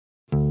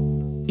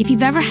If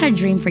you've ever had a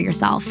dream for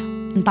yourself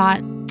and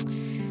thought,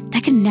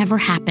 that could never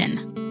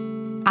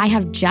happen, I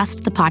have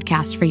just the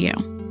podcast for you.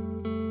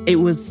 It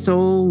was so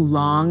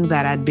long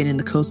that I'd been in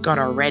the Coast Guard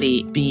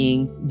already,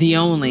 being the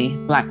only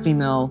Black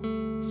female.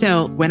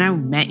 So when I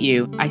met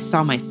you, I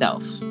saw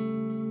myself.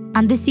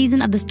 On this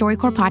season of the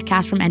StoryCorps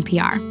podcast from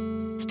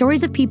NPR,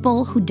 stories of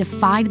people who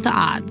defied the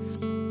odds.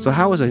 So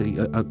how was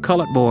a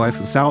colored boy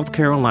from South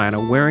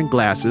Carolina wearing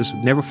glasses,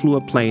 never flew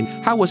a plane,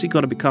 how was he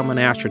going to become an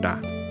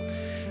astronaut?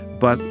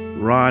 But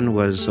Ron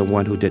was the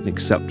one who didn't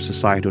accept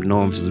societal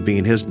norms as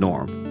being his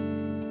norm.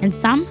 And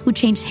some who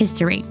changed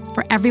history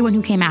for everyone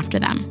who came after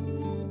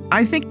them.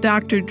 I think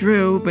Dr.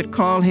 Drew would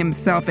call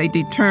himself a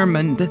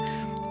determined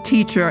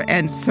teacher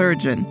and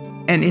surgeon.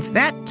 And if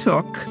that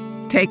took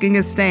taking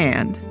a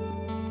stand,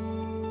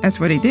 that's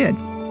what he did.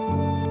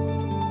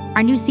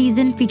 Our new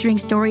season featuring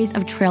stories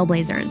of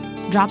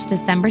trailblazers drops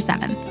December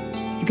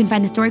 7th. You can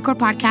find the StoryCorps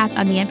podcast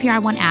on the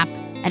NPR One app,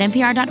 at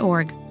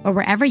npr.org, or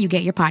wherever you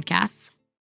get your podcasts.